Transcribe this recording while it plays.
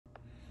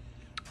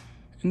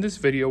In this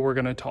video, we're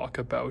going to talk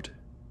about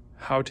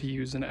how to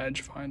use an edge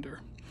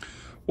finder.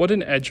 What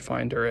an edge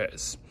finder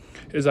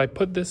is I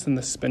put this in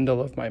the spindle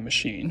of my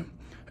machine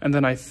and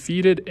then I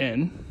feed it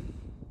in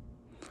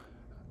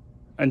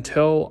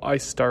until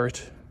it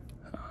starts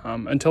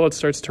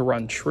to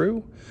run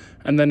true,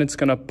 and then it's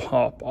going to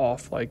pop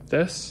off like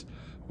this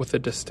with a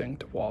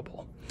distinct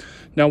wobble.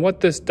 Now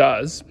what this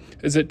does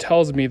is it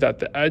tells me that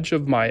the edge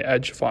of my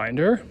edge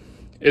finder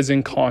is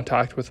in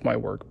contact with my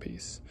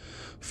workpiece.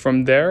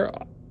 From there,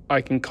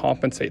 I can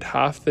compensate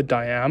half the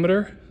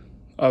diameter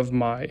of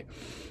my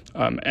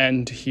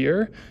end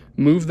here,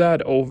 move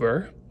that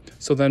over,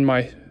 so then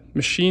my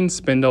machine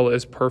spindle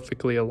is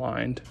perfectly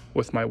aligned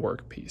with my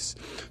workpiece.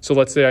 So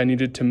let's say I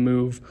needed to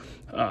move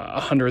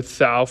 100th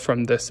thou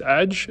from this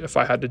edge. If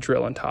I had to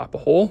drill and tap a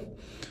hole,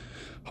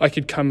 I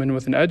could come in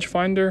with an edge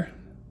finder,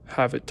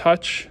 have it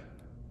touch,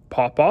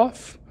 pop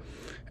off,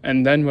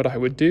 and then what I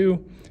would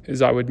do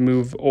is I would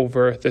move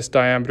over. This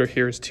diameter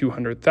here is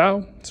 200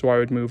 thou, so I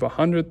would move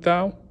 100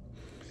 thou,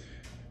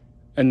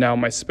 and now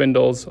my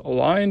spindle's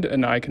aligned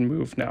and I can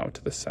move now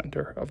to the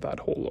center of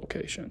that hole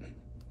location.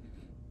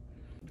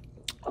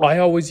 I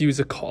always use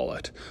a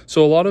collet.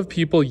 So a lot of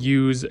people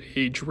use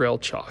a drill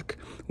chuck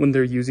when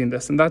they're using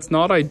this, and that's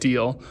not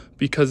ideal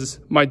because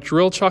my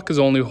drill chuck is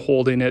only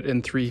holding it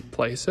in 3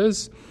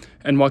 places.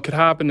 And what could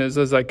happen is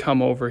as I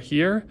come over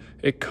here,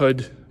 it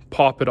could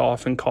pop it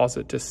off and cause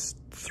it to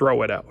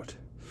throw it out.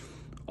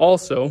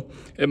 Also,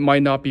 it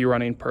might not be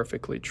running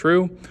perfectly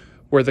true,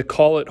 where the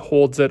collet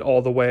holds it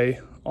all the way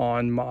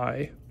on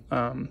my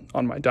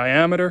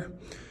diameter,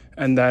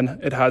 and then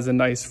it has a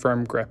nice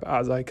firm grip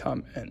as I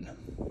come in.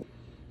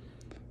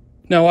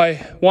 Now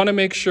I want to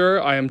make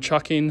sure I am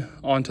chucking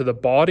onto the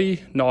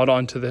body, not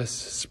onto this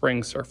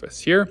spring surface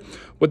here.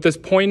 What this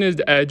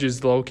pointed edge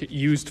is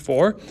used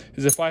for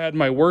is if I had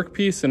my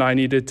workpiece and I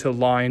needed to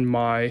line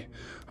my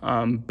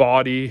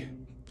body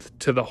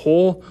to the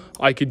hole,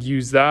 I could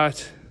use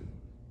that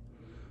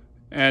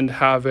and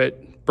have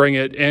it bring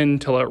it in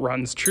till it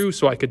runs true.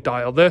 So I could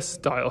dial this,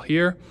 dial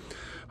here.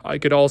 I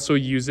could also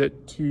use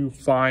it to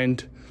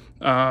find,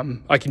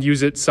 I can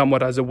use it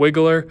somewhat as a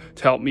wiggler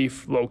to help me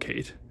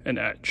locate an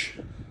edge.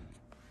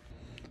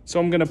 So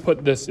I'm going to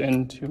put this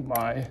into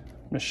my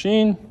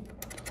machine.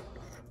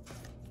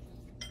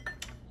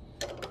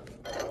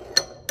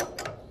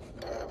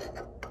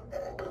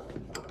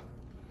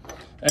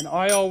 And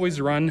I always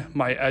run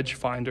my edge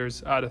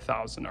finders at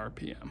 1000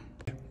 RPM.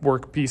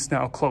 Workpiece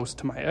now close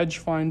to my edge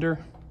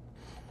finder.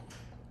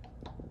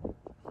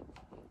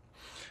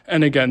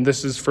 And again,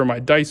 this is for my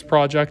dice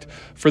project.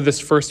 For this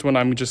first one,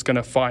 I'm just going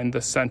to find the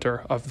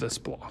center of this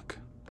block.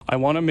 I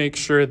want to make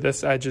sure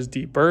this edge is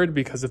deburred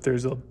because if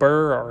there's a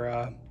burr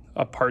or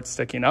a part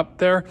sticking up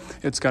there,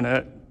 it's going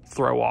to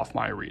throw off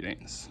my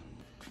readings.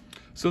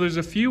 So there's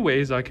a few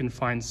ways I can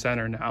find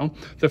center now.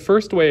 The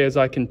first way is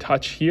I can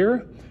touch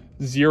here,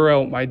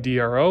 zero my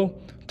DRO,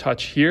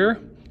 touch here,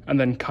 and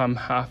then come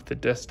half the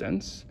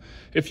distance.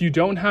 If you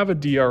don't have a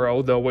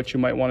DRO though, what you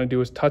might want to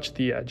do is touch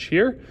the edge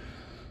here,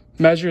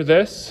 measure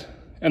this,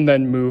 and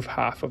then move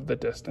half of the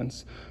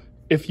distance.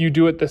 If you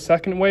do it the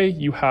second way,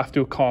 you have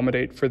to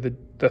accommodate for the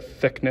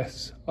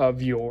thickness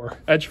of your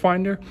edge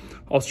finder.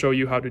 I'll show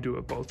you how to do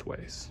it both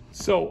ways.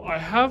 So I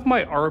have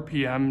my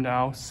RPM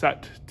now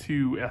set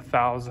to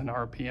 1000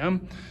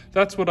 RPM.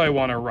 That's what I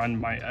want to run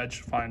my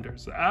edge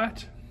finders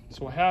at.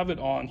 So I have it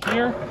on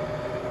here.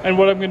 And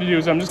what I'm going to do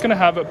is I'm just going to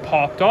have it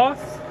popped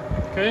off,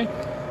 okay?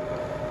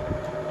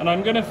 And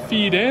I'm going to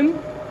feed in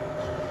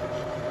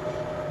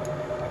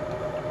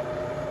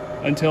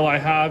until I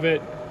have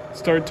it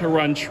start to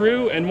run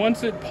true. And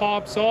once it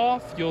pops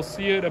off, you'll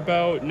see it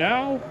about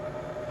now.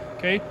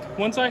 Okay,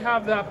 once I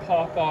have that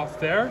pop off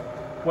there,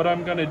 what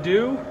I'm gonna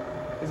do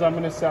is I'm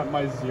gonna set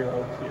my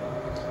 0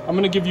 here. I'm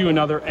gonna give you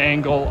another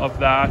angle of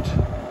that.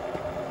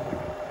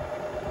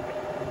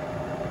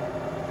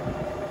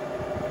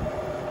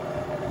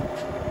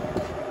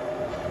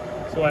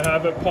 So I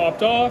have it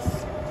popped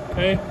off,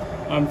 okay?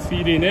 I'm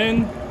feeding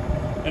in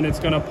and it's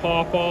gonna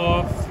pop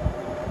off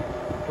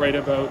right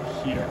about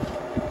here,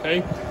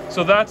 okay?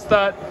 So that's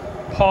that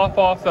pop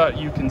off that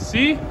you can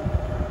see.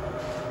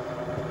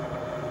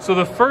 So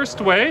the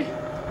first way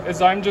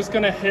is I'm just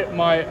gonna hit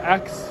my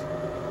X,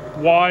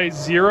 Y,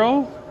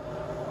 0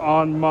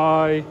 on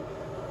my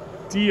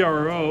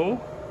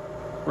DRO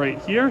right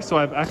here. So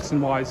I have X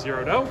and Y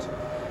zeroed out.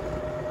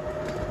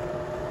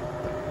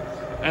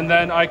 And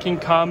then I can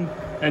come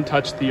and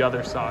touch the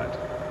other side.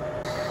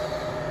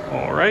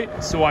 All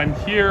right, so I'm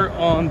here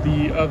on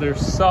the other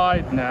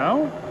side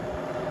now.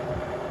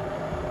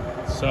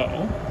 So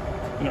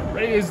I'm gonna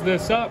raise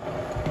this up.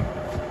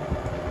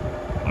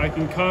 I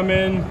can come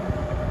in,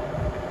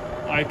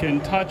 I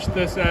can touch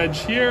this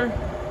edge here,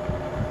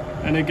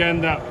 and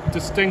again that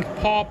distinct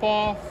pop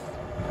off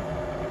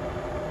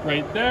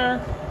right there,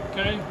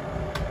 okay?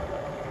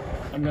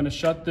 I'm gonna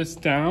shut this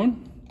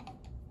down,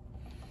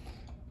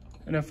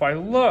 and if I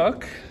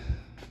look,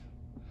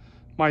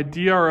 my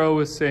DRO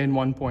is saying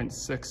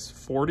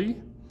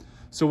 1.640,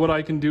 so what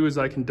I can do is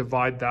I can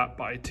divide that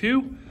by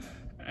 2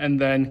 and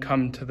then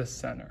come to the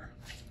center.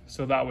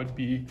 So that would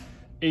be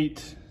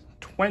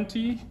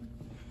 820.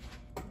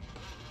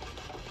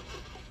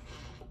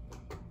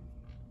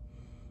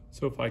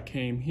 So if I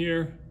came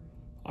here,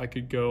 I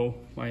could go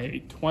my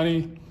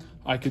 820,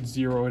 I could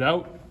zero it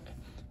out.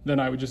 Then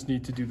I would just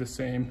need to do the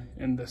same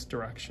in this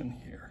direction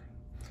here.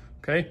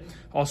 Okay,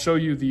 I'll show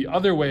you the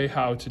other way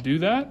how to do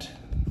that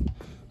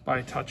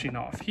by touching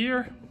off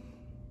here.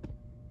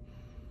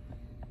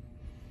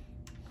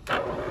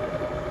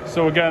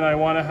 So again, I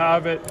want to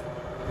have it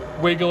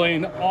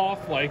wiggling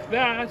off like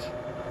that,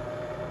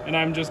 and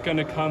I'm just going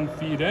to come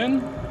feed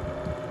in.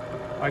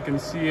 I can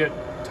see it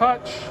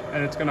touch,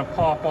 and it's going to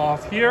pop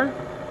off here.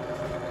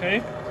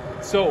 Okay,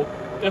 so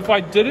if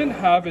I didn't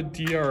have a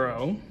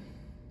DRO,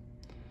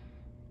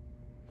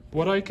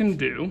 what I can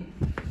do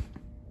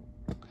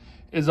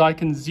is I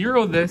can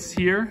zero this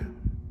here.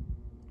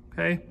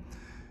 Okay,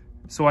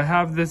 so I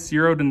have this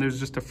zeroed, and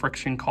there's just a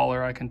friction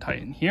collar I can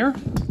tighten here.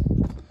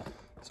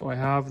 So I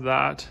have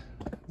that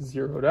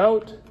zeroed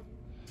out,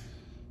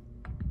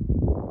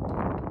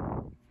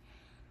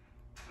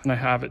 and I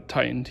have it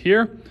tightened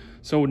here.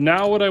 So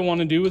now what I want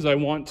to do is I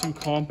want to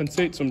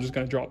compensate. So I'm just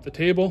going to drop the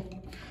table.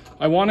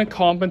 I want to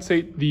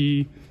compensate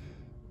the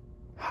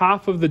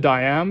half of the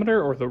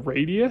diameter or the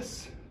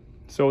radius.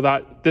 So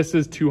that this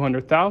is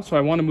 200 thou. So I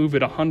want to move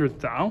it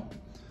 100 thou.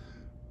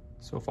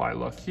 So if I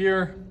look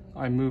here,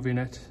 I'm moving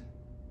it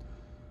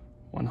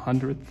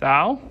 100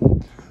 thou.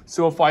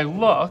 So if I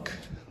look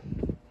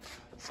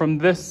from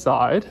this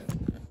side,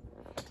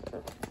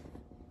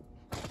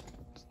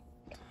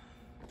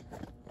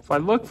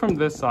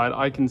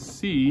 I can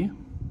see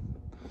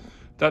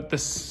that the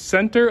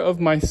center of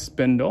my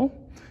spindle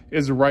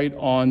is right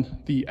on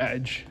the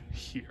edge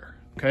here.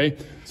 Okay,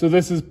 so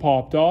this is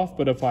popped off,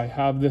 but if I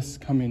have this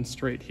coming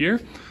straight here,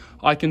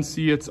 I can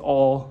see it's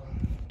all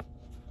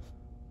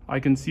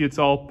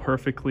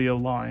perfectly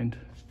aligned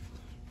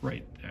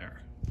right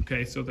there.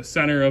 Okay, so the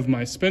center of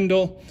my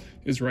spindle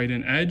is right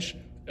in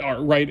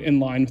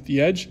line with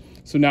the edge.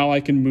 So now I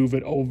can move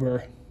it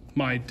over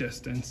my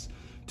distance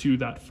to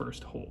that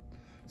first hole.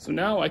 So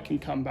now I can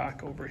come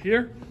back over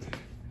here.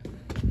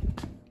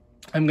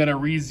 I'm gonna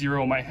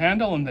re-zero my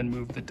handle and then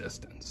move the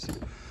distance.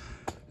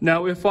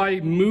 Now, if I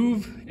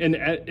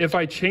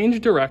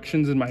change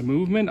directions in my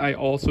movement, I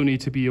also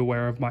need to be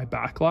aware of my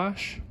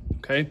backlash,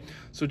 okay?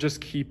 So just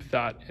keep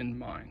that in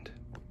mind.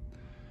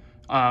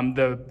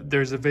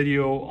 There's a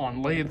video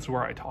on lathes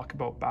where I talk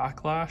about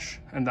backlash,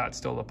 and that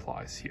still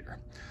applies here.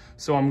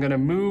 So I'm gonna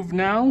move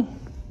now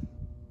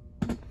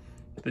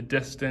the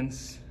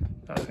distance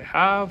that I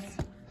have.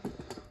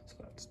 So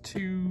that's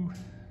 2,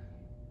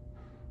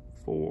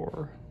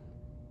 4,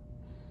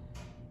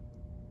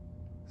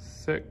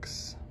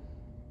 6,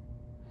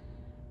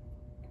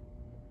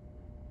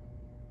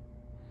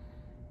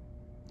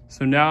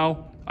 so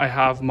now I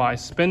have my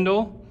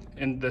spindle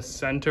in the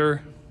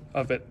center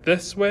of it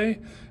this way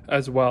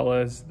as well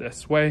as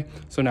this way.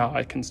 So now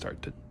I can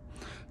start to,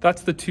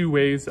 that's the two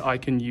ways I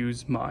can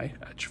use my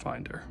edge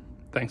finder.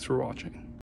 Thanks for watching.